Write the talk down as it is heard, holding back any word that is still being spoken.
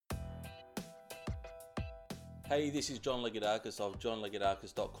Hey, this is John Legadakis of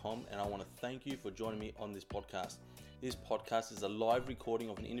johnlegadakis.com, and I want to thank you for joining me on this podcast. This podcast is a live recording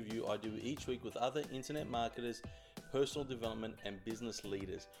of an interview I do each week with other internet marketers, personal development, and business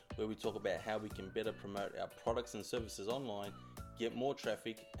leaders, where we talk about how we can better promote our products and services online, get more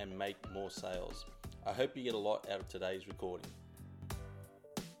traffic, and make more sales. I hope you get a lot out of today's recording.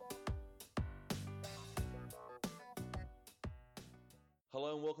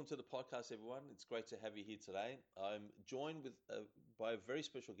 Hello and welcome to the podcast, everyone. It's great to have you here today. I'm joined by a very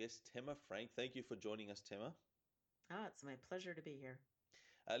special guest, Tema Frank. Thank you for joining us, Tema. It's my pleasure to be here.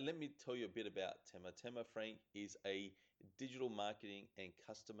 Let me tell you a bit about Tema. Tema Frank is a digital marketing and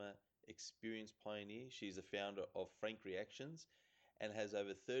customer experience pioneer. She's the founder of Frank Reactions and has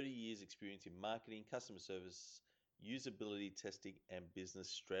over 30 years experience in marketing, customer service, usability testing, and business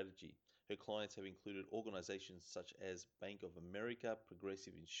strategy. Her clients have included organizations such as Bank of America,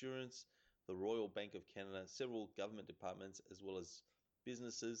 Progressive Insurance, the Royal Bank of Canada, several government departments, as well as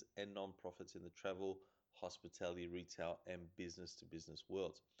businesses and non-profits in the travel, hospitality, retail, and business-to-business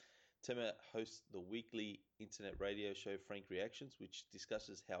worlds. Tema hosts the weekly internet radio show Frank Reactions, which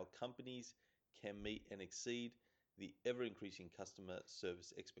discusses how companies can meet and exceed the ever-increasing customer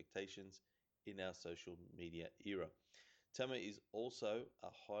service expectations in our social media era. Tema is also a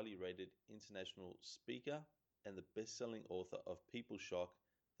highly rated international speaker and the best-selling author of People Shock,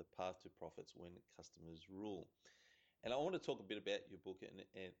 The Path to Profits When Customers Rule. And I want to talk a bit about your book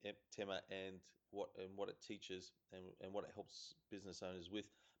and Tema and what it teaches and what it helps business owners with.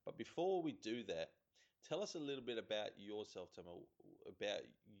 But before we do that, tell us a little bit about yourself, Tema, about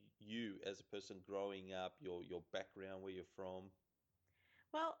you as a person growing up, your background, where you're from.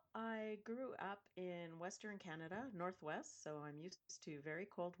 Well, I grew up in Western Canada, Northwest, so I'm used to very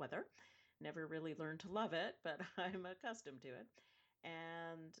cold weather. Never really learned to love it, but I'm accustomed to it.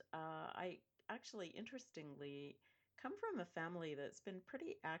 And I actually, interestingly, come from a family that's been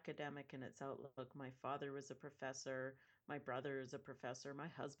pretty academic in its outlook. My father was a professor, my brother is a professor, my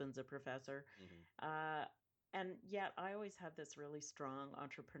husband's a professor. Mm-hmm. Uh, and yet I always had this really strong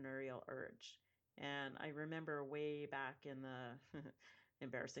entrepreneurial urge. And I remember way back in the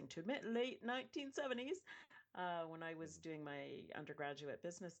embarrassing to admit, late 1970s, when I was doing my undergraduate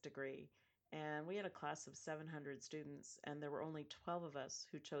business degree. And we had a class of 700 students, and there were only 12 of us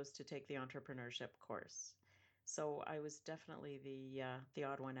who chose to take the entrepreneurship course. So I was definitely the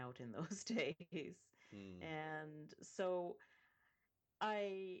odd one out in those days. Mm. And so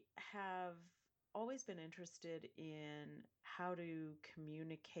I have always been interested in how to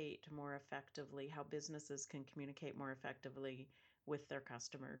communicate more effectively, how businesses can communicate more effectively with their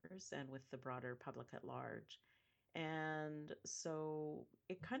customers and with the broader public at large. And so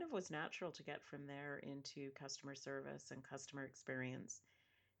it kind of was natural to get from there into customer service and customer experience.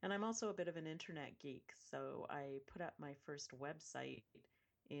 And I'm also a bit of an internet geek. So I put up my first website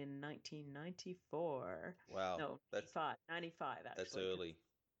in 1994. Wow, No, 95 that's actually, because early.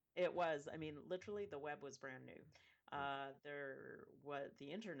 it was. I mean, literally, the web was brand new. Mm.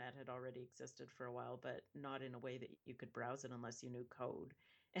 The internet had already existed for a while, but not in a way that you could browse it unless you knew code.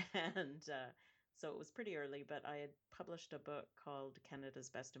 And so it was pretty early, but I had published a book called Canada's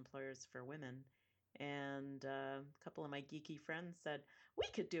Best Employers for Women. And a couple of my geeky friends said, we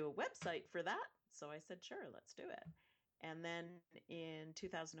could do a website for that. So I said, sure, let's do it. And then in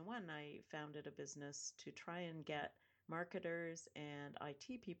 2001, I founded a business to try and get marketers and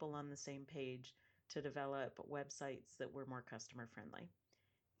IT people on the same page to develop websites that were more customer friendly.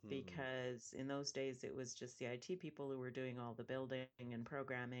 Hmm. Because in those days, it was just the IT people who were doing all the building and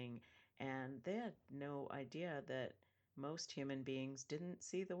programming, and they had no idea that most human beings didn't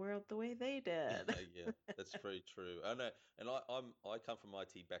see the world the way they did. Yeah, that's very true. I know, and I come from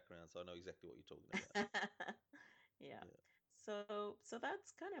IT background, so I know exactly what you're talking about. Yeah. Yeah. So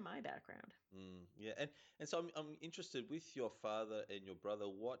that's kind of my background. Yeah, and so I'm interested with your father and your brother.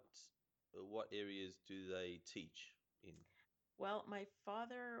 What areas do they teach in? Well, my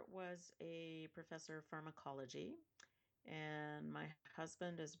father was a professor of pharmacology, and my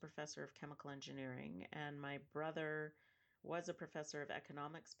husband is a professor of chemical engineering, and my brother was a professor of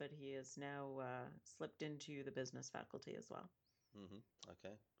economics, but he has now slipped into the business faculty as well. Hmm.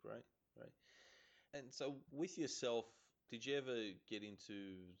 Okay, great, great. And so with yourself, did you ever get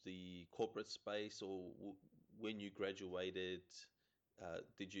into the corporate space, or when you graduated,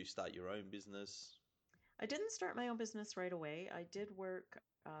 did you start your own business? I didn't start my own business right away. I did work.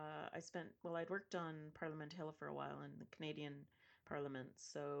 I'd worked on Parliament Hill for a while in the Canadian Parliament.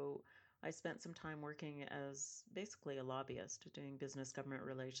 So I spent some time working as basically a lobbyist, doing business government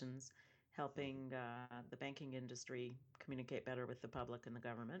relations, Hmm. helping the banking industry communicate better with the public and the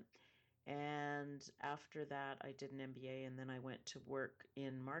government. And after that, I did an MBA, and then I went to work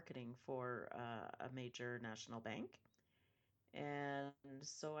in marketing for a major national bank. And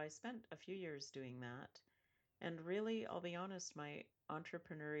so I spent a few years doing that. And really, I'll be honest, my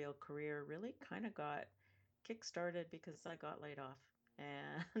entrepreneurial career really kind of got kick-started because I got laid off.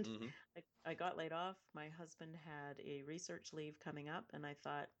 And Mm-hmm. I got laid off. My husband had a research leave coming up, and I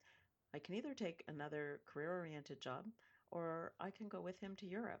thought I can either take another career-oriented job or I can go with him to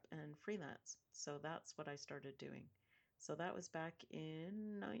Europe and freelance. So that's what I started doing. So that was back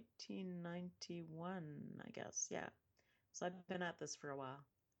in 1991, I guess. Yeah. So I've been at this for a while.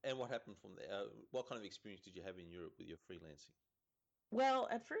 And what happened from there? What kind of experience did you have in Europe with your freelancing? Well,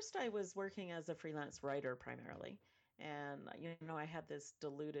 at first I was working as a freelance writer primarily. And, I had this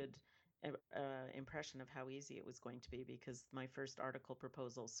deluded impression of how easy it was going to be because my first article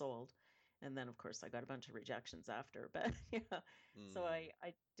proposal sold. And then, of course, I got a bunch of rejections after. But, so Mm.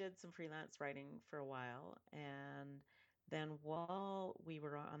 I did some freelance writing for a while. And then while we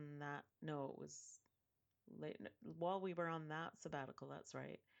were on that, no, it was late, while we were on that sabbatical, that's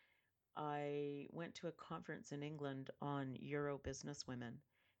right. I went to a conference in England on Euro business women,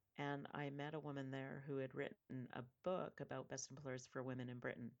 and I met a woman there who had written a book about best employers for women in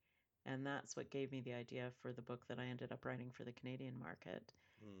Britain. And that's what gave me the idea for the book that I ended up writing for the Canadian market.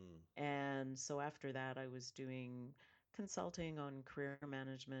 Mm. And so after that, I was doing consulting on career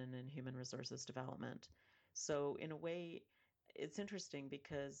management and human resources development. So, in a way, it's interesting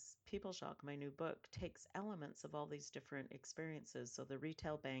because People Shock, my new book, takes elements of all these different experiences. So, the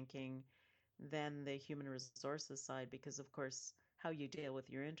retail banking, then the human resources side, because of course, how you deal with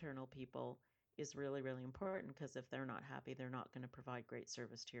your internal people is really, really important because if they're not happy, they're not going to provide great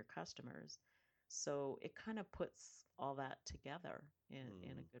service to your customers. So it kind of puts all that together in a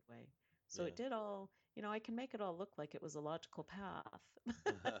Mm. good way. So Yeah. it did all, I can make it all look like it was a logical path,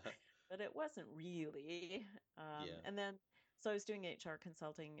 but it wasn't really. Yeah. And then, so I was doing HR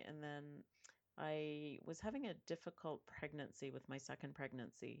consulting, and then I was having a difficult pregnancy with my second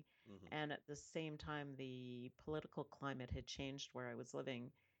pregnancy. Hmm. And at the same time, the political climate had changed where I was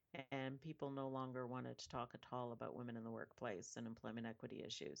living, and people no longer wanted to talk at all about women in the workplace and employment equity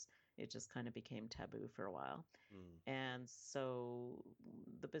issues. It just kind of became taboo for a while. Mm. And so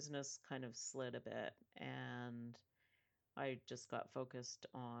the business kind of slid a bit, and I just got focused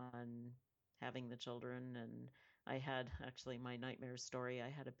on having the children. And I had actually my nightmare story. I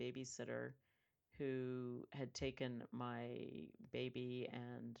had a babysitter who had taken my baby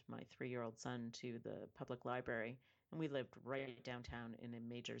and my 3-year-old son to the public library. And we lived right downtown in a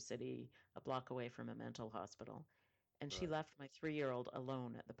major city, a block away from a mental hospital. And she Right. left my 3-year-old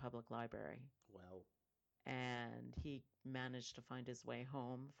alone at the public library. Wow. And he managed to find his way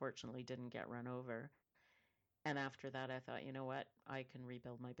home, fortunately, didn't get run over. And after that, I thought, you know what? I can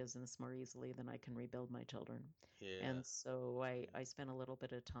rebuild my business more easily than I can rebuild my children. Yeah. And so Yeah. I spent a little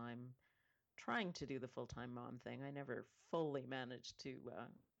bit of time trying to do the full-time mom thing. I never fully managed to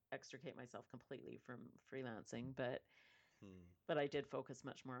extricate myself completely from freelancing, Mm. but I did focus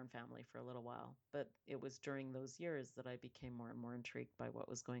much more on family for a little while. But it was during those years that I became more and more intrigued by what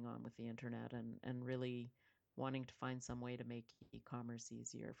was going on with the internet, and really wanting to find some way to make e-commerce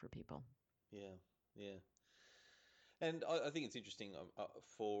easier for people. Yeah. Yeah. And I think it's interesting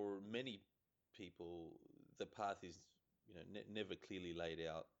for many people, the path is, never clearly laid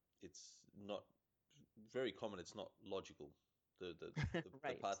out. It's not very common. It's not logical. The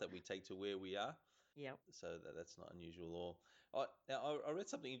Right. path that we take to where we are. Yep. So that's not unusual. Or now I read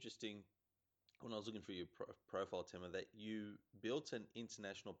something interesting when I was looking for your profile, Tema, that you built an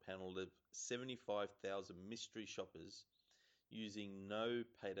international panel of 75,000 mystery shoppers using no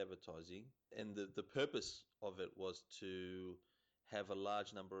paid advertising. And the purpose of it was to have a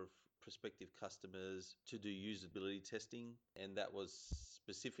large number of prospective customers to do usability testing. And that was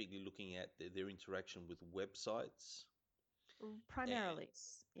specifically looking at their interaction with websites. And Primarily.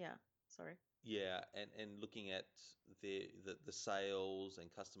 Yeah. Sorry. yeah, and looking at the sales and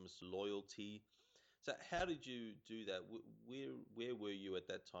customers' loyalty. So how did you do that? Where were you at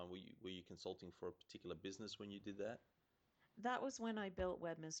that time? Were you consulting for a particular business when you did that? That was when I built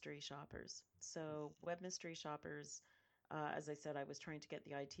Web Mystery Shoppers. So, Web Mystery Shoppers, as I said, I was trying to get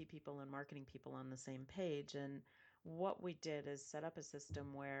the IT people and marketing people on the same page. And what we did is set up a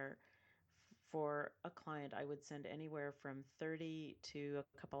system where for a client, I would send anywhere from 30 to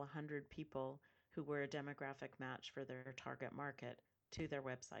a couple of hundred people who were a demographic match for their target market to their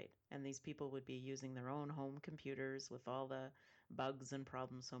website. And these people would be using their own home computers with all the bugs and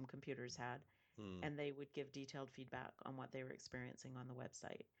problems home computers had, Hmm. and they would give detailed feedback on what they were experiencing on the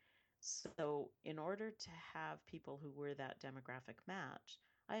website. So, in order to have people who were that demographic match,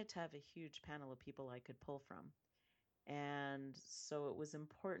 I had to have a huge panel of people I could pull from. And so it was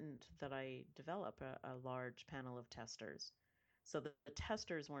important that I develop a large panel of testers. So the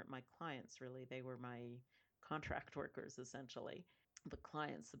testers weren't my clients, really. They were my contract workers, essentially. The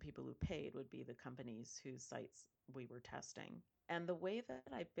clients, the people who paid, would be the companies whose sites we were testing. And the way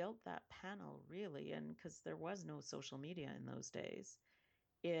that I built that panel, really, and because there was no social media in those days,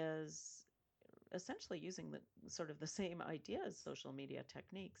 is essentially using the sort of the same idea as social media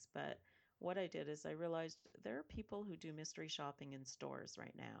techniques. But what I did is I realized there are people who do mystery shopping in stores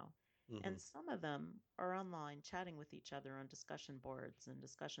right now. Hmm. And some of them are online chatting with each other on discussion boards and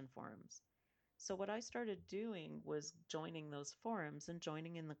discussion forums. So what I started doing was joining those forums and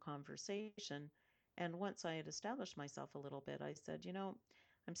joining in the conversation. And once I had established myself a little bit, I said,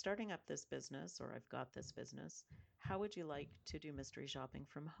 I'm starting up this business, or I've got this business. How would you like to do mystery shopping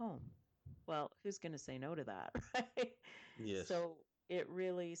from home? Well, who's going to say no to that, right? Yes. So it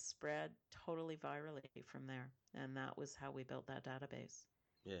really spread totally virally from there. And that was how we built that database.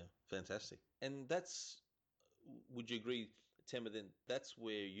 Yeah. Fantastic. And would you agree, Tema, then that's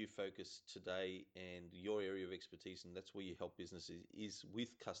where you focus today and your area of expertise, and that's where you help businesses is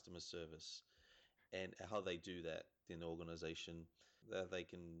with customer service and how they do that in the organization, that they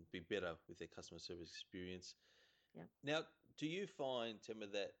can be better with their customer service experience. Yeah. Now, do you find, Tema,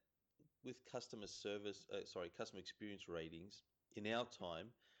 that with customer experience ratings in our time,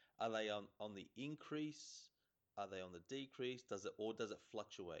 are they on the increase? Are they on the decrease? Does it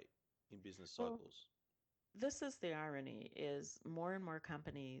fluctuate in business Well, cycles? this is the irony is more and more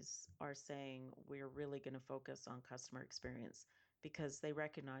companies are saying we're really going to focus on customer experience because they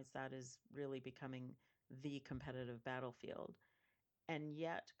recognize that is really becoming the competitive battlefield. And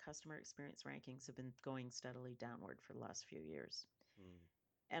yet customer experience rankings have been going steadily downward for the last few years. Mm.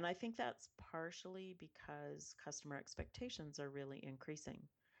 And I think that's partially because customer expectations are really increasing.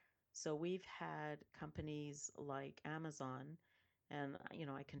 So we've had companies like Amazon, and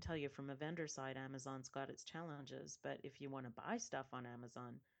I can tell you from a vendor side, Amazon's got its challenges, but if you want to buy stuff on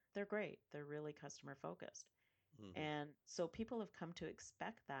Amazon, they're great. They're really customer focused. Hmm. And so people have come to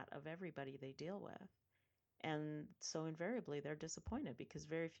expect that of everybody they deal with. And so invariably they're disappointed because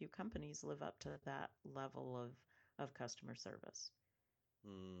very few companies live up to that level of customer service.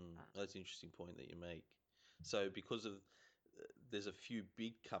 Uh, That's an interesting point that you make. So, because of there's a few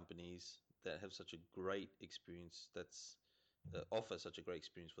big companies that have such a great experience, that's offer such a great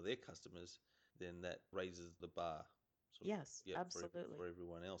experience for their customers, then that raises the bar, sort of, yes, yeah, for absolutely.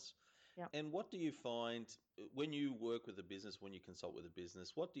 everyone else. Yeah. And what do you find when you work with a business, when you consult with a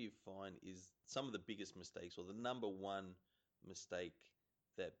business? What do you find is some of the biggest mistakes, or the number one mistake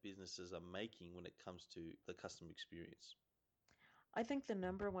that businesses are making when it comes to the customer experience? I think the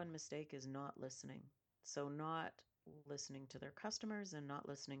number one mistake is not listening. So, not listening to their customers and not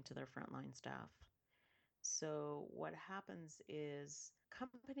listening to their frontline staff. So, what happens is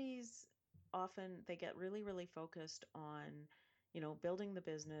companies often they get really really focused on, building the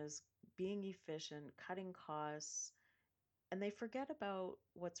business, being efficient, cutting costs, and they forget about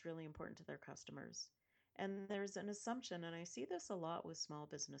what's really important to their customers. And there's an assumption, and I see this a lot with small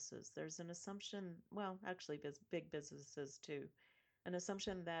businesses. There's an assumption, well, actually, big businesses too, an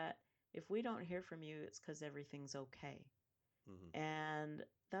assumption that if we don't hear from you, it's because everything's okay. Hmm. And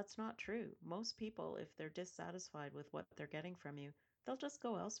that's not true. Most people, if they're dissatisfied with what they're getting from you, they'll just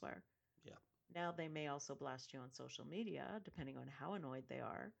go elsewhere. Yeah. Now, they may also blast you on social media, depending on how annoyed they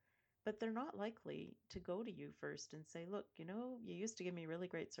are, but they're not likely to go to you first and say, look, you used to give me really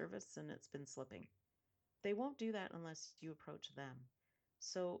great service and it's been slipping. They won't do that unless you approach them.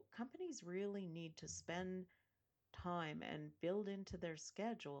 So, companies really need to spend time and build into their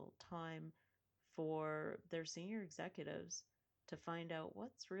schedule time for their senior executives to find out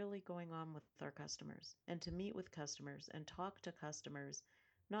what's really going on with our customers and to meet with customers and talk to customers,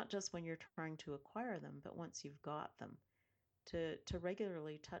 not just when you're trying to acquire them, but once you've got them, to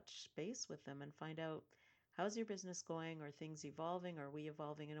regularly touch base with them and find out how's your business going? Are things evolving? Are we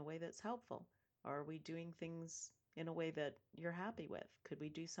evolving in a way that's helpful? Are we doing things in a way that you're happy with? Could we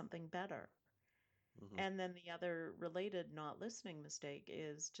do something better? Hmm. And then the other related not listening mistake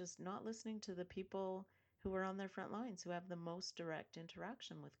is just not listening to the people who are on their front lines, who have the most direct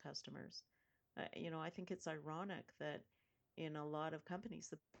interaction with customers. I think it's ironic that in a lot of companies,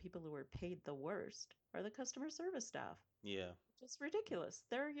 the people who are paid the worst are the customer service staff. Yeah. It's ridiculous.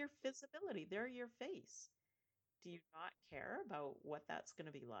 They're your visibility, they're your face. Do you not care about what that's going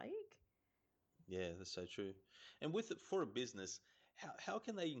to be like? Yeah, that's so true. And with it for a business, how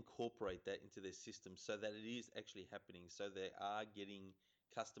can they incorporate that into their system so that it is actually happening, so they are getting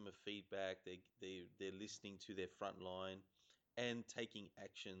customer feedback, they're listening to their front line, and taking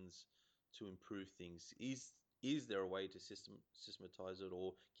actions to improve things. Is there a way to systematize it,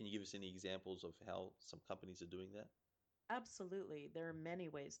 or can you give us any examples of how some companies are doing that? Absolutely. There are many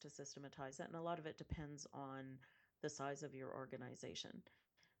ways to systematize it, and a lot of it depends on the size of your organization.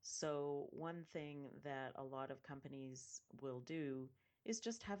 So, one thing that a lot of companies will do is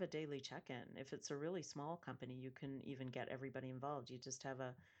just have a daily check in. If it's a really small company, you can even get everybody involved. You just have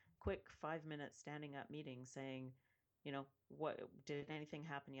a quick 5 minute standing up meeting saying, what did anything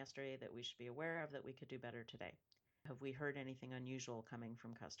happen yesterday that we should be aware of that we could do better today? Have we heard anything unusual coming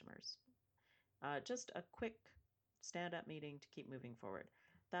from customers? Just a quick stand up meeting to keep moving forward.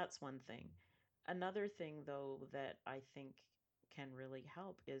 That's one thing. Another thing, though, that I think can really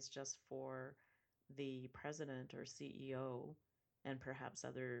help is just for the president or CEO and perhaps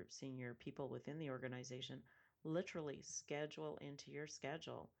other senior people within the organization literally schedule into your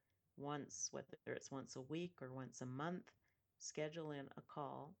schedule once, whether it's once a week or once a month, schedule in a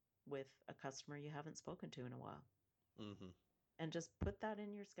call with a customer you haven't spoken to in a while Hmm. and just put that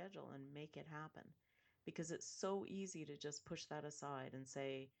in your schedule and make it happen. Because it's so easy to just push that aside and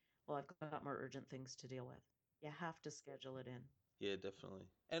say, well, I've got more urgent things to deal with. You have to schedule it in. Yeah, definitely.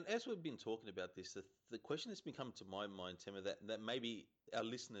 And as we've been talking about this, the question that's been coming to my mind, Tema, that maybe our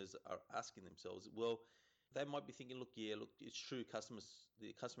listeners are asking themselves, well, they might be thinking, look, yeah, look, it's true.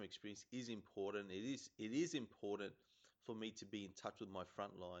 The customer experience is important. It is important for me to be in touch with my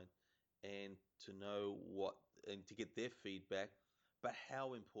front line and to know and to get their feedback. But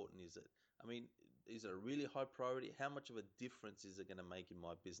how important is it? I mean, is it a really high priority? How much of a difference is it going to make in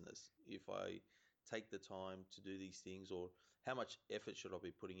my business if I take the time to do these things, or how much effort should I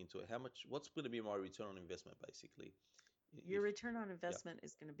be putting into it? What's going to be my return on investment, basically? Your If, return on yeah. investment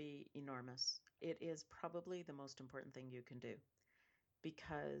is going to be enormous. It is probably the most important thing you can do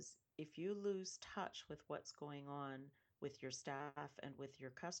because if you lose touch with what's going on with your staff and with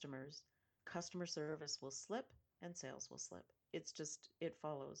your customers, customer service will slip and sales will slip. It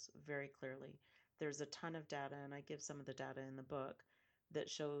follows very clearly. There's a ton of data, and I give some of the data in the book that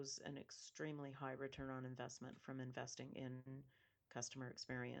shows an extremely high return on investment from investing in customer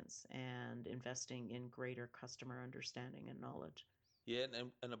experience and investing in greater customer understanding and knowledge. Yeah,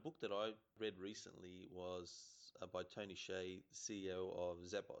 and a book that I read recently was by Tony Hsieh, the CEO of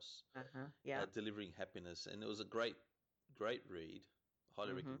Zappos, Uh-huh. Yeah. Delivering Happiness, and it was a great read.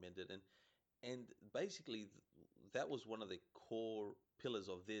 Highly Mm-hmm. recommended. And basically, that was one of the core pillars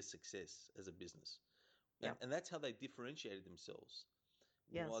of their success as a business, Yeah. and that's how they differentiated themselves.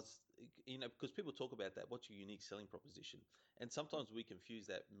 Yes. Was, because people talk about that, what's your unique selling proposition, and sometimes we confuse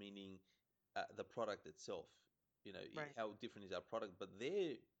that, meaning the product itself, Right. how different is our product, but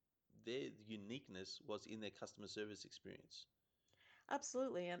their uniqueness was in their customer service experience.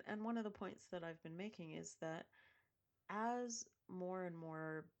 Absolutely. And one of the points that I've been making is that as more and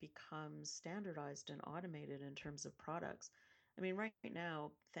more becomes standardized and automated in terms of products, I mean, right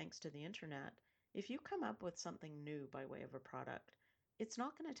now, thanks to the internet, if you come up with something new by way of a product, it's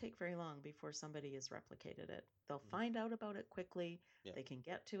not going to take very long before somebody has replicated it. They'll Mhm. find out about it quickly, Yeah. they can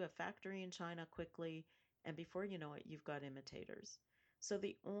get to a factory in China quickly, and before you know it, you've got imitators. So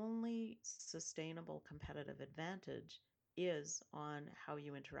the only sustainable competitive advantage is on how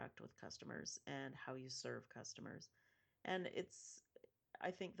you interact with customers and how you serve customers. And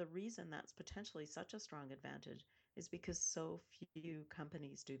I think the reason that's potentially such a strong advantage is because so few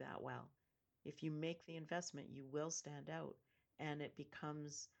companies do that well. If you make the investment, you will stand out and it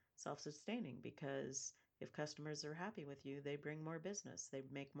becomes self sustaining because if customers are happy with you, they bring more business, they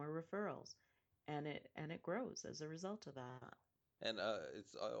make more referrals, and it grows as a result of that. And I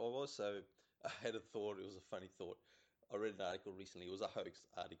also I had a thought. It was a funny thought. I read an article recently. It was a hoax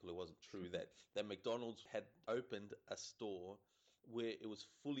article. It wasn't true that McDonald's had opened a store where it was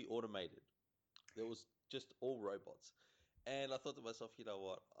fully automated. There was just all robots. And I thought to myself, you know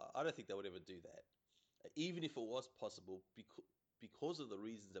what? I don't think they would ever do that, even if it was possible, because of the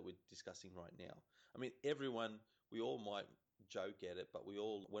reasons that we're discussing right now. I mean, we all might joke at it, but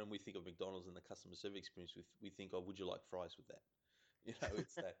when we think of McDonald's and the customer service experience, we think, oh, would you like fries with that?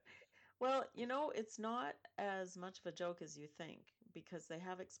 It's that. Well, it's not as much of a joke as you think because they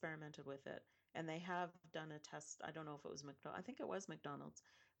have experimented with it and they have done a test. I don't know if it was McDonald's. I think it was McDonald's.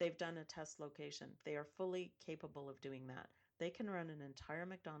 They've done a test location. They are fully capable of doing that. They can run an entire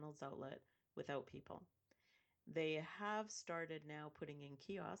McDonald's outlet without people. They have started now putting in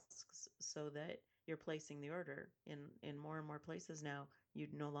kiosks so that you're placing the order in more and more places now. You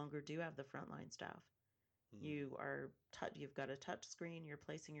no longer do have the frontline staff. Mm. You've got a touch screen, you're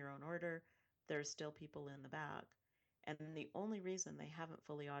placing your own order. There's still people in the back. And the only reason they haven't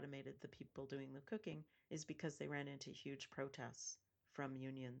fully automated the people doing the cooking is because they ran into huge protests from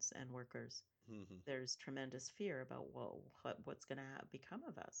unions and workers. Mm-hmm. There's tremendous fear about, well, what's going to become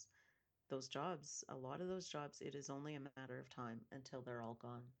of us? Those jobs, a lot of those jobs, it is only a matter of time until they're all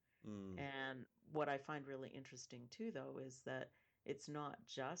gone. Mm. And what I find really interesting too, though, is that it's not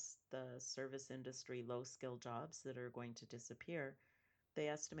just the service industry low skill jobs that are going to disappear. They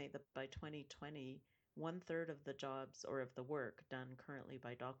estimate that by 2020, one third of the jobs or of the work done currently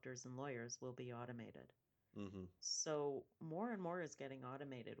by doctors and lawyers will be automated. Mm-hmm. So more and more is getting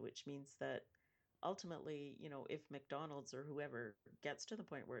automated, which means that ultimately, if McDonald's or whoever gets to the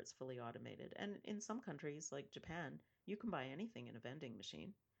point where it's fully automated, and in some countries like Japan, you can buy anything in a vending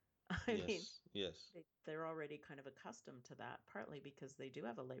machine. I mean, Yes. Yes. they're already kind of accustomed to that, partly because they do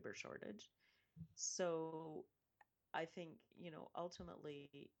have a labor shortage. So I think,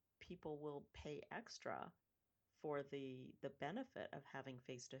 ultimately people will pay extra for the benefit of having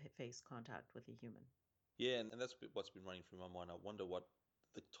face-to-face contact with a human. Yeah, and that's what's been running through my mind. I wonder what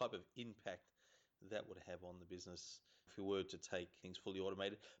the type of impact that would have on the business if we were to take things fully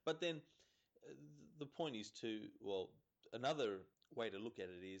automated. But then uh, the point is to, well, another way to look at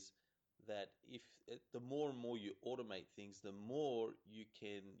it is that if the more and more you automate things, the more you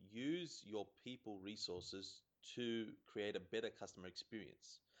can use your people resources to create a better customer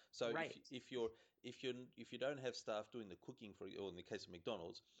experience. So Right. if you don't have staff doing the cooking for, or in the case of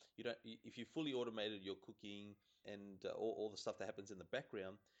McDonald's, you don't, if you fully automated your cooking and all the stuff that happens in the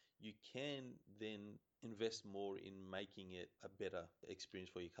background, you can then invest more in making it a better experience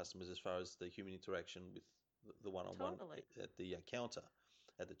for your customers as far as the human interaction with the one-on-one Totally. at the counter,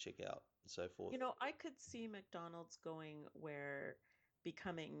 at the checkout, and so forth. I could see McDonald's going where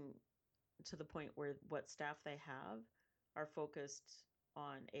becoming to the point where what staff they have are focused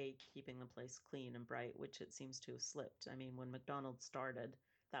on keeping the place clean and bright, which it seems to have slipped. I mean, when McDonald's started,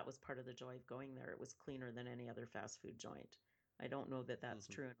 that was part of the joy of going there. It was cleaner than any other fast food joint. I don't know that that's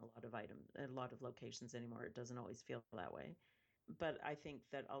Hmm. true in a lot of locations anymore. It doesn't always feel that way. But I think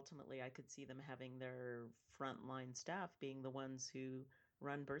that ultimately I could see them having their frontline staff being the ones who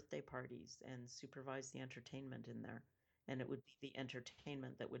run birthday parties and supervise the entertainment in there. And it would be the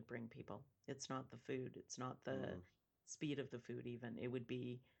entertainment that would bring people. It's not the food, it's not the Mm. speed of the food, even. It would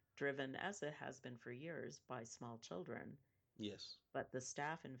be driven, as it has been for years, by small children. Yes. But the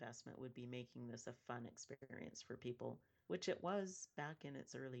staff investment would be making this a fun experience for people, which it was back in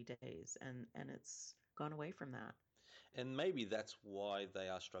its early days. And it's gone away from that. And maybe that's why they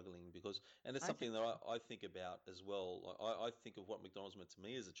are struggling because, and it's I something think that so. I think about as well. I think of what McDonald's meant to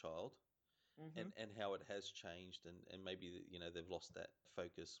me as a child, Hmm. and how it has changed, and maybe they've lost that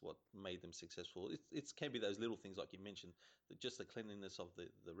focus. What made them successful? It can be those little things like you mentioned, just the cleanliness of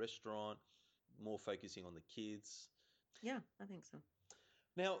the restaurant, more focusing on the kids. Yeah, I think so.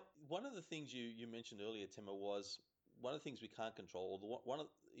 Now, one of the things you mentioned earlier, Tema, was one of the things we can't control, or one of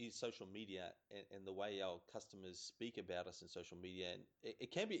is social media and the way our customers speak about us in social media, and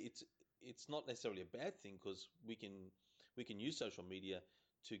it can be it's not necessarily a bad thing because we can use social media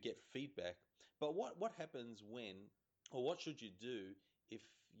to get feedback. But what happens when, or what should you do if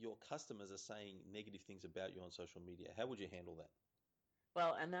your customers are saying negative things about you on social media? How would you handle that?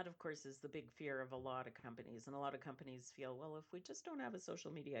 Well, and that, of course, is the big fear of a lot of companies. And a lot of companies feel, well, if we just don't have a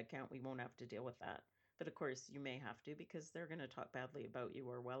social media account, we won't have to deal with that. But of course, you may have to because they're going to talk badly about you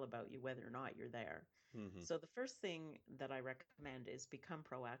or well about you, whether or not you're there. Hmm. So the first thing that I recommend is become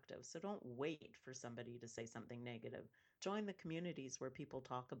proactive. So don't wait for somebody to say something negative. Join the communities where people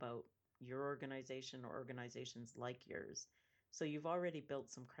talk about your organization or organizations like yours. So you've already built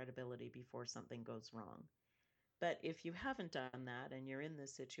some credibility before something goes wrong. But if you haven't done that and you're in this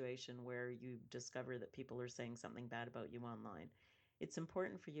situation where you discover that people are saying something bad about you online, it's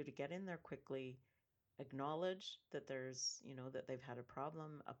important for you to get in there quickly, acknowledge that that they've had a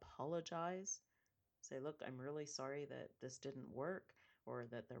problem, apologize, say, look, I'm really sorry that this didn't work or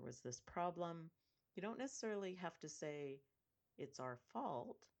that there was this problem. You don't necessarily have to say it's our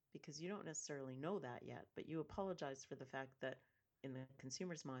fault because you don't necessarily know that yet, but you apologize for the fact that in the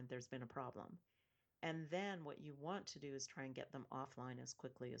consumer's mind, there's been a problem. And then what you want to do is try and get them offline as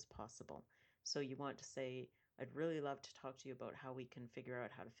quickly as possible. So you want to say, I'd really love to talk to you about how we can figure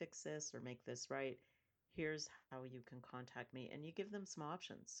out how to fix this or make this right. Here's how you can contact me. And you give them some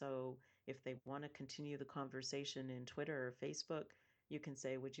options. So if they want to continue the conversation in Twitter or Facebook, you can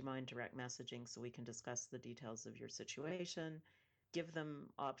say, would you mind direct messaging so we can discuss the details of your situation? Give them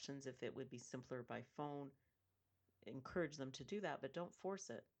options if it would be simpler by phone, encourage them to do that, but don't force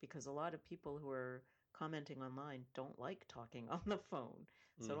it because a lot of people who are commenting online don't like talking on the phone.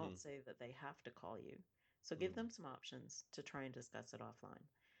 So Hmm. don't say that they have to call you. So give them some options to try and discuss it offline.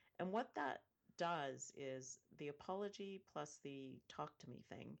 And what that does is the apology plus the talk to me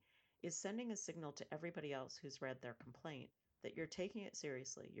thing is sending a signal to everybody else who's read their complaint that you're taking it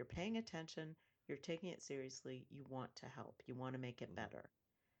seriously. You're paying attention, you're taking it seriously, you want to help, you want to make it better.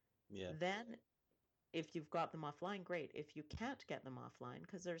 Yeah. Then if you've got them offline, great. If you can't get them offline,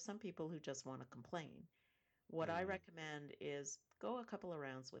 because there are some people who just want to complain, what I recommend is go a couple of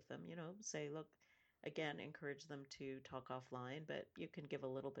rounds with them, say, look, again, encourage them to talk offline, but you can give a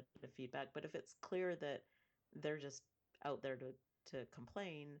little bit of feedback. But if it's clear that they're just out there to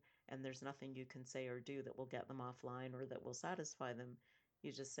complain and there's nothing you can say or do that will get them offline or that will satisfy them,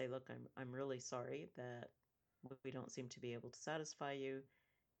 you just say, look, I'm really sorry that we don't seem to be able to satisfy you,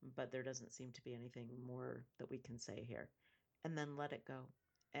 but there doesn't seem to be anything more that we can say here. And then let it go.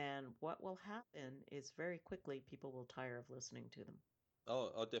 And what will happen is very quickly people will tire of listening to them.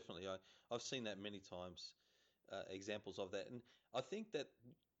 Oh, definitely. I've seen that many times, examples of that. And I think that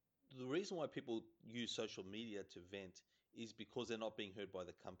the reason why people use social media to vent is because they're not being heard by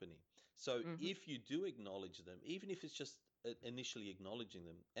the company. So Hmm. if you do acknowledge them, even if it's just initially acknowledging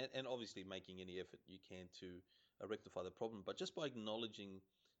them, and obviously making any effort you can to rectify the problem, but just by acknowledging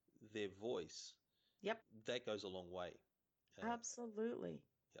their voice, Yep, that goes a long way. Uh, absolutely.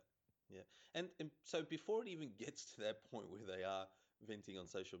 yeah, yeah. And so before it even gets to that point where they are venting on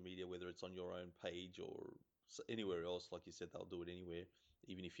social media, whether it's on your own page or anywhere else, like you said, they'll do it anywhere,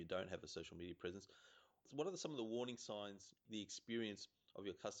 even if you don't have a social media presence. So what are some of the warning signs the experience of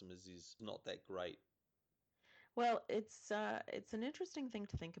your customers is not that great? Well, it's an interesting thing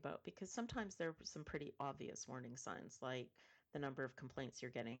to think about because sometimes there are some pretty obvious warning signs, like the number of complaints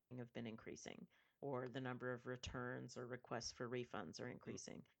you're getting have been increasing, or the number of returns or requests for refunds are Mm,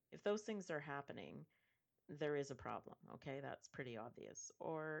 increasing. If those things are happening, there is a problem. Okay, that's pretty obvious.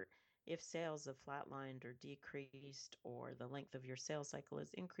 Or if sales have flatlined or decreased, or the length of your sales cycle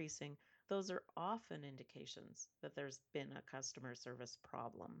is increasing, those are often indications that there's been a customer service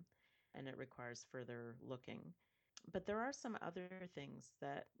problem and it requires further looking. But there are some other things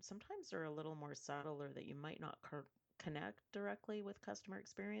that sometimes are a little more subtle or that you might not connect directly with customer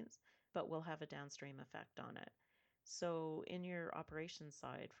experience, but will have a downstream effect on it. So, in your operations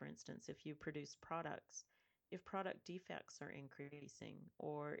side, for instance, if you produce products, if product defects are increasing,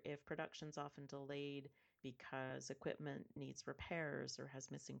 or if production's often delayed because equipment needs repairs or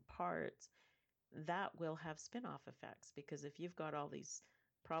has missing parts, that will have spin-off effects because if you've got all these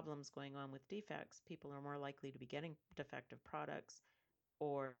problems going on with defects, people are more likely to be getting defective products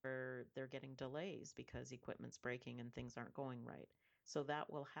or they're getting delays because equipment's breaking and things aren't going right. So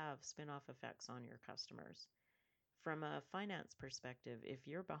that will have spin-off effects on your customers. From a finance perspective, if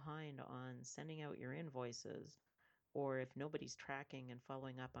you're behind on sending out your invoices or if nobody's tracking and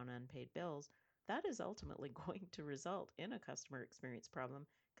following up on unpaid bills, that is ultimately going to result in a customer experience problem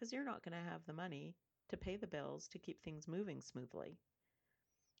because you're not going to have the money to pay the bills to keep things moving smoothly.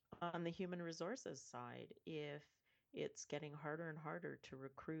 On the human resources side, if it's getting harder and harder to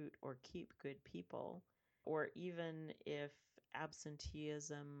recruit or keep good people, or even if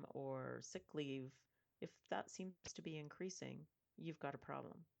absenteeism or sick leave, if that seems to be increasing, you've got a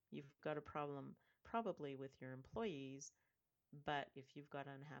problem. You've got a problem probably with your employees, but if you've got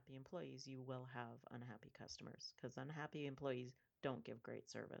unhappy employees, you will have unhappy customers because unhappy employees don't give great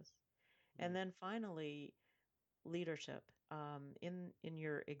service. And mm, then finally, leadership. In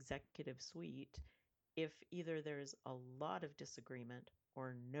your executive suite, if either there's a lot of disagreement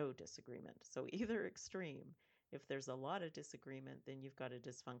or no disagreement, so either extreme, if there's a lot of disagreement, then you've got a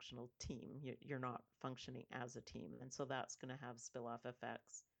dysfunctional team. You're not functioning as a team. And so that's going to have spill off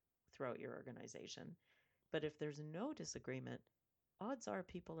effects throughout your organization. But if there's no disagreement, odds are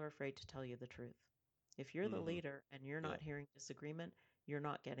people are afraid to tell you the truth. If you're the hmm leader and you're Yeah. not hearing disagreement, you're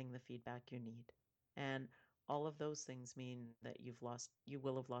not getting the feedback you need. And all of those things mean that you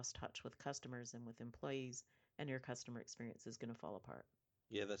will have lost touch with customers and with employees, and your customer experience is going to fall apart.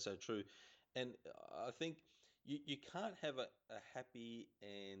 Yeah, that's so true. And I think you can't have a happy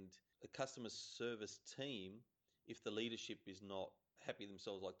and a customer service team if the leadership is not happy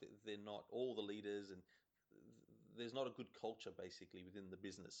themselves, like they're not all the leaders, and there's not a good culture basically within the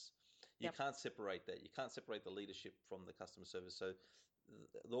business. You Yep. can't separate that. You can't separate the leadership from the customer service. So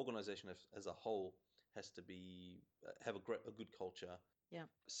the organization as a whole has to be have a good culture. Yeah.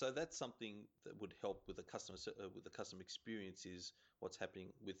 So that's something that would help with with the customer experience is what's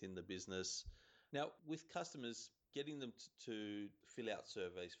happening within the business. Now, with customers, getting them to fill out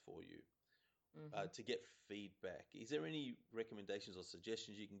surveys for you Hmm. to get feedback. Is there any recommendations or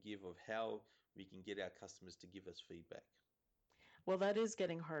suggestions you can give of how we can get our customers to give us feedback? Well, that is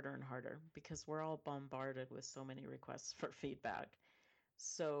getting harder and harder because we're all bombarded with so many requests for feedback.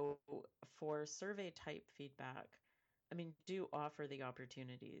 So for survey type feedback, I mean, do offer the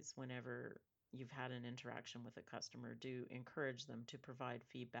opportunities whenever you've had an interaction with a customer. Do encourage them to provide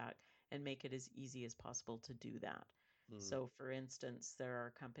feedback and make it as easy as possible to do that. Mm. So, for instance, there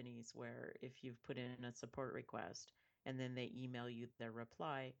are companies where if you've put in a support request and then they email you their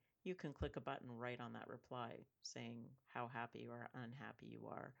reply, you can click a button right on that reply saying how happy or unhappy you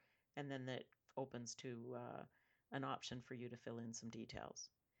are. And then that opens to an option for you to fill in some details.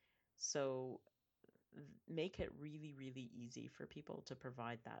 So make it really, really easy for people to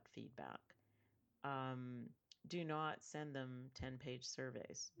provide that feedback. Um, do not send them 10-page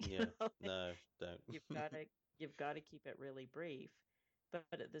surveys. Yeah. No, don't. You've got to you've got to keep it really brief. But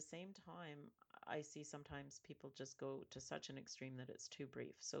at the same time, I see sometimes people just go to such an extreme that it's too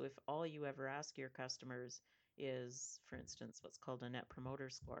brief. So if all you ever ask your customers is, for instance, what's called a net promoter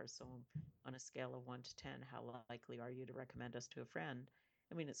score, so on a scale of 1 to 10, how likely are you to recommend us to a friend?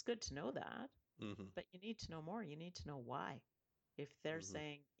 I mean, it's good to know that, Hmm. but you need to know more. You need to know why. If they're Hmm.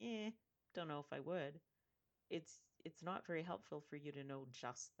 saying, don't know if I would, it's not very helpful for you to know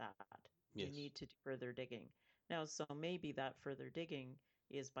just that. You Yes. need to do further digging. Now, so maybe that further digging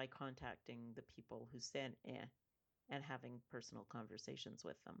is by contacting the people who said and having personal conversations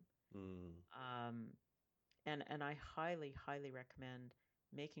with them. Mm. Um, and I highly, highly recommend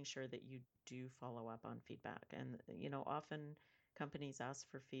making sure that you do follow up on feedback. And often companies ask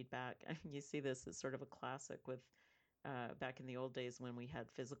for feedback. I mean, you see this as sort of a classic with back in the old days when we had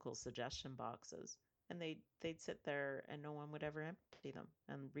physical suggestion boxes, and they'd sit there and no one would ever empty them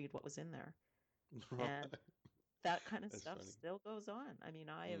and read what was in there. Right. And that kind of That's stuff funny. still goes on. I mean,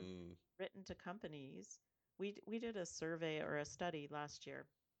 I have Mm. written to companies. We did a survey or a study last year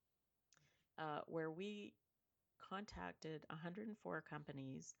where we contacted 104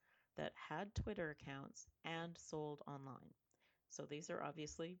 companies that had Twitter accounts and sold online. So these are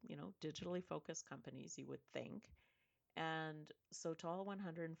obviously, digitally focused companies, you would think. And so to all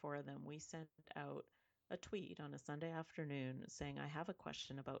 104 of them, we sent out a tweet on a Sunday afternoon saying, I have a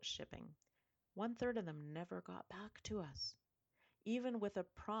question about shipping. One third of them never got back to us. Even with a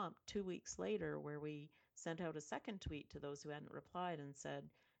prompt 2 weeks later, where we sent out a second tweet to those who hadn't replied and said,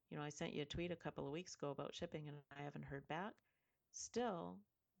 I sent you a tweet a couple of weeks ago about shipping and I haven't heard back. Still,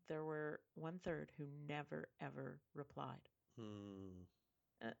 there were one third who never, ever replied. Mm.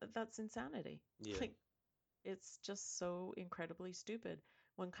 That's insanity. Yeah. Like, it's just so incredibly stupid.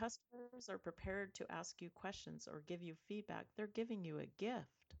 When customers are prepared to ask you questions or give you feedback, they're giving you a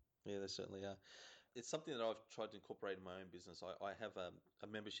gift. Yeah, they certainly are. It's something that I've tried to incorporate in my own business. I have a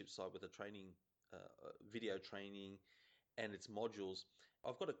membership site with a training, video training, and its modules.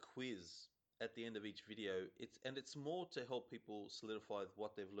 I've got a quiz at the end of each video. It's more to help people solidify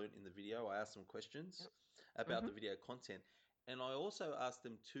what they've learned in the video. I ask them questions Yep. about the Mm-hmm. video content, and I also ask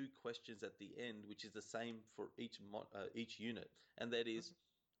them two questions at the end, which is the same for each unit, and that Mm-hmm. is,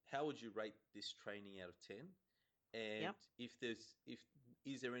 how would you rate this training out of 10? And Yep. if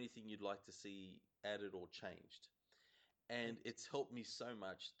is there anything you'd like to see added or changed? And Right. it's helped me so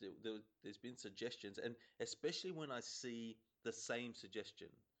much. There's been suggestions, and especially when I see the same suggestion,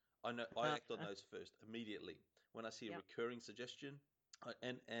 I know I act on those first immediately. When I see a Yep. recurring suggestion,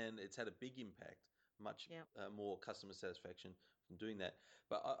 and it's had a big impact, much Yep. more customer satisfaction from doing that.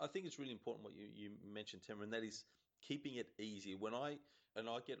 But I think it's really important what you mentioned, Tamara, and that is keeping it easy.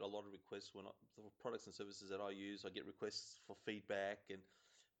 I get a lot of requests for products and services that I use. I get requests for feedback,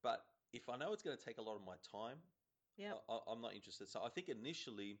 but if I know it's going to take a lot of my time, Yep. I'm not interested. So I think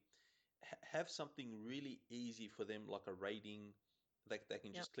initially have something really easy for them, like a rating. They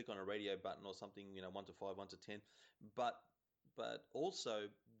can Yep. just click on a radio button or something, 1 to 5, 1 to 10. But also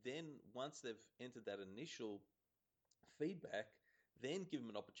then once they've entered that initial feedback, then give them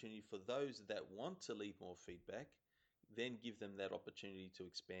an opportunity for those that want to leave more feedback. Then give them that opportunity to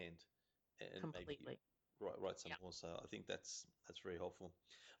expand and maybe Completely. write some Yeah. more. So I think that's very helpful.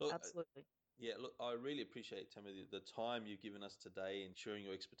 Look, Absolutely. yeah, look, I really appreciate, Tammy, the time you've given us today and sharing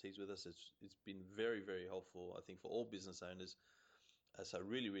your expertise with us. It's been very, very helpful, I think, for all business owners. So I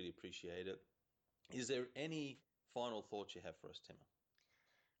really, really appreciate it. Is there any final thoughts you have for us, Tammy?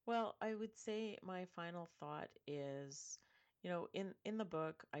 Well, I would say my final thought is, in the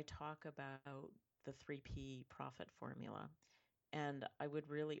book, I talk about the 3P profit formula. And I would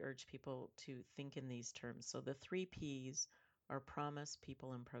really urge people to think in these terms. So the 3Ps are promise,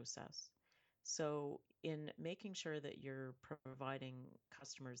 people, and process. So in making sure that you're providing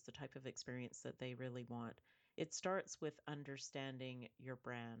customers the type of experience that they really want, it starts with understanding your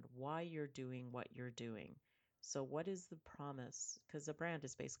brand, why you're doing what you're doing. So, what is the promise? Because a brand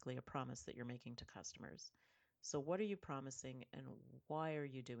is basically a promise that you're making to customers. So, what are you promising and why are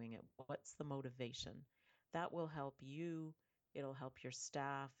you doing it? What's the motivation? That will help you, it'll help your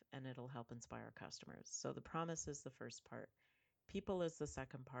staff, and it'll help inspire customers. So, the promise is the first part. People is the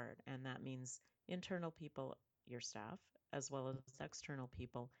second part, and that means internal people, your staff, as well as external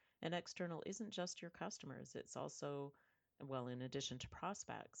people. And external isn't just your customers, it's also, well, in addition to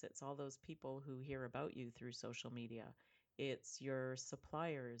prospects, it's all those people who hear about you through social media. It's your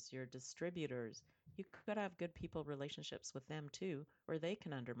suppliers, your distributors. You could have good people relationships with them too, or they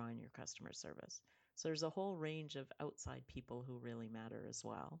can undermine your customer service. So there's a whole range of outside people who really matter as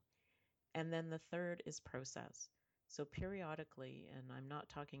well. And then the third is process. So periodically, and I'm not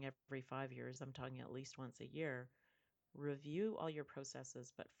talking every 5 years, I'm talking at least once a year, review all your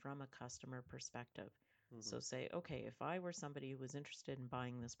processes, but from a customer perspective. Mm-hmm. So say, okay, if I were somebody who was interested in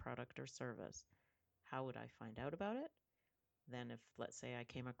buying this product or service, how would I find out about it? Then if, let's say, I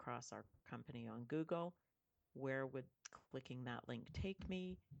came across our company on Google, where would clicking that link take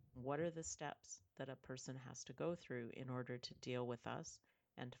me? What are the steps that a person has to go through in order to deal with us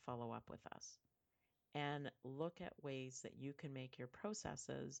and to follow up with us? And look at ways that you can make your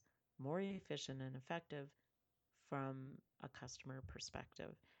processes more efficient and effective from a customer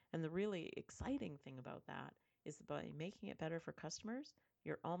perspective. And the really exciting thing about that is that by making it better for customers,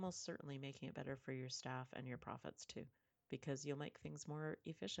 you're almost certainly making it better for your staff and your profits too, because you'll make things more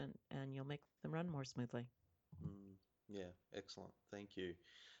efficient and you'll make them run more smoothly. Mm, yeah, excellent. Thank you.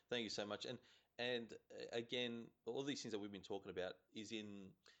 Thank you so much. And again, all these things that we've been talking about is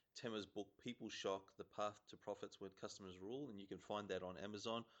in Tema's book, People Shock: The Path to Profits When Customers Rule, and you can find that on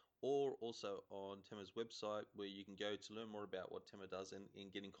Amazon or also on Tema's website where you can go to learn more about what Tema does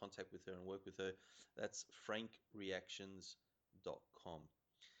and get in contact with her and work with her. That's frankreactions.com.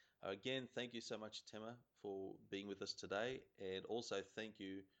 Again, thank you so much, Tema, for being with us today, and also thank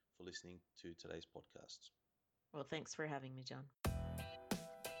you for listening to today's podcast. Well, thanks for having me, John.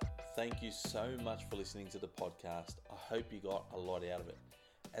 Thank you so much for listening to the podcast. I hope you got a lot out of it.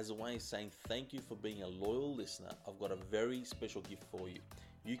 As a way of saying thank you for being a loyal listener, I've got a very special gift for you.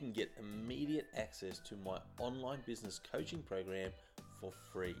 You can get immediate access to my online business coaching program for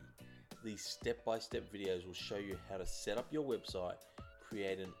free. These step-by-step videos will show you how to set up your website,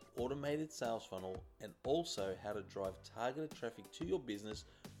 create an automated sales funnel, and also how to drive targeted traffic to your business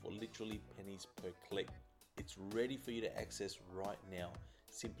for literally pennies per click. It's ready for you to access right now.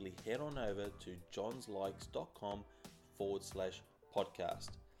 Simply head on over to johnslikes.com/podcast.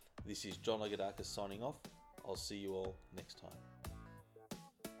 This is John Lagodarkis signing off. I'll see you all next time.